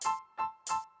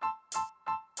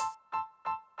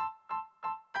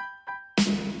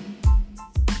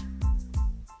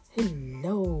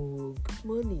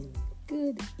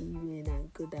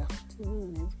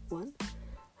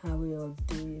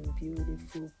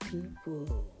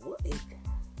people? What a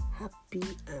happy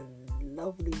and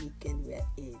lovely weekend we are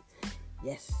in.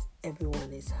 Yes,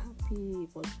 everyone is happy,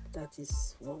 but that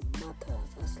is what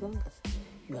matters. As long as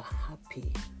you are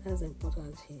happy, that's the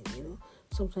important thing.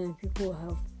 Sometimes people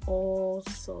have all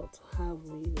sorts, have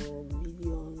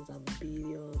millions and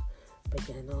billions, but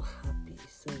they are not happy.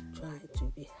 So try to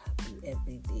be happy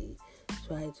every day.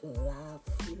 Try to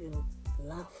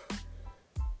laugh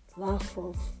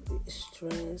off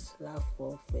stress, laugh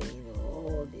off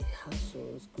all the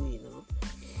hassles going on.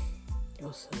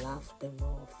 Just laugh them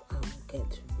off and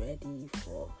get ready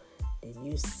for the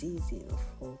new season of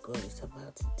what God is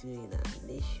about to do in our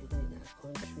nation, in our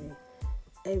country,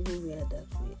 everywhere that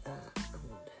we are.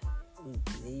 And we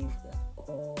believe that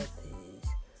all things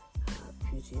are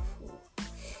beautiful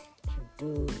to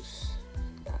those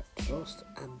that trust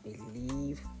and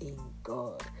believe in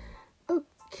God.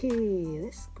 Okay,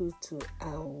 let's go to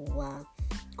our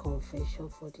confession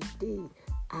for the day.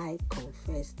 I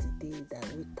confess today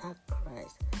that without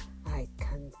Christ, I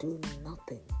can do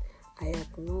nothing. I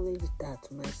acknowledge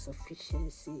that my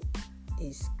sufficiency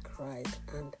is Christ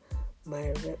and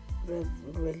my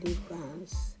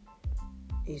relevance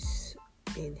is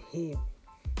in Him.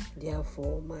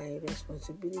 Therefore, my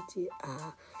responsibility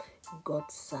are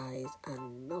God's size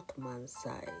and not man's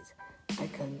size. I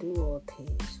can do all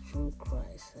things through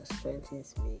Christ that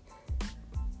strengthens me.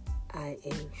 I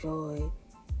enjoy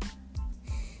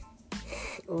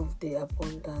of the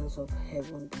abundance of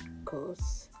heaven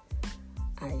because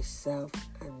I serve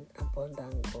an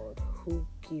abundant God who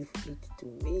gives it to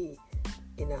me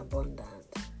in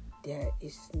abundance. There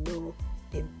is no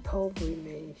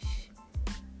impoverishment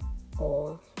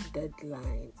or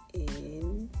deadline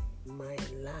in my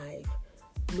life.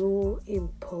 No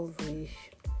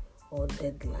impoverished or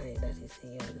deadline that is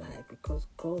in your life, because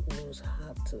God knows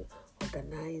how to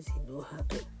organize, He knows how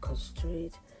to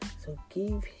orchestrate. So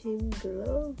give Him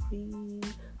glory.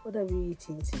 What are we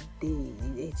eating today?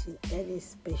 Eating any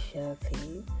special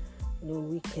thing?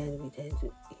 Weekend we tend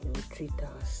to treat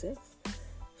ourselves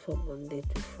from Monday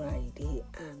to Friday,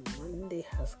 and Monday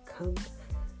has come,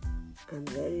 and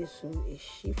very soon is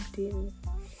shifting.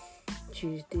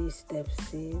 Tuesday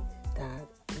steps in. That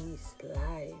is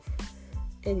life.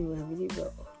 Anyway, I believe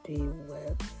you're all doing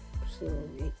well. So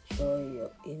enjoy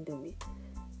your Indomie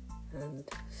and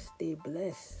stay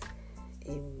blessed.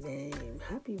 Amen.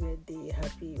 Happy birthday,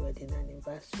 happy wedding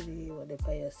anniversary,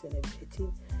 whatever you're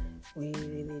celebrating. We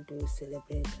really do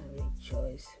celebrate and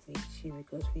rejoice with you,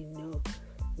 because we know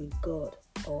with God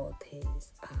all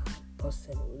things are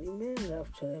possible. Remain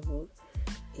rapturable.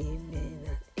 Amen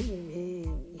and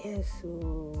amen. Yes,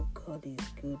 so God is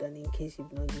good, and in case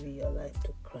you've not given your life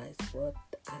to Christ, what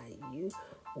are you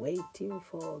waiting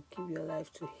for? Give your life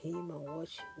to Him and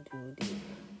watch Him do the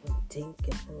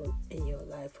unthinkable in your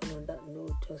life. And on that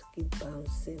note, just keep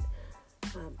bouncing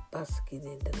and basking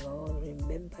in the Lord.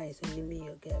 Remember, it's only me,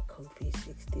 your girl Comfy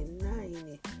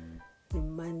 69,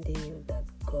 reminding you that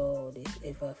God is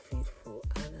ever faithful,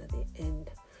 and at the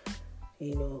end,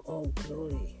 all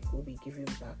glory will be given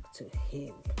back to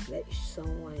Him. Let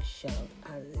someone shout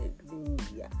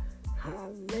hallelujah.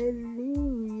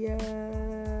 Hallelujah.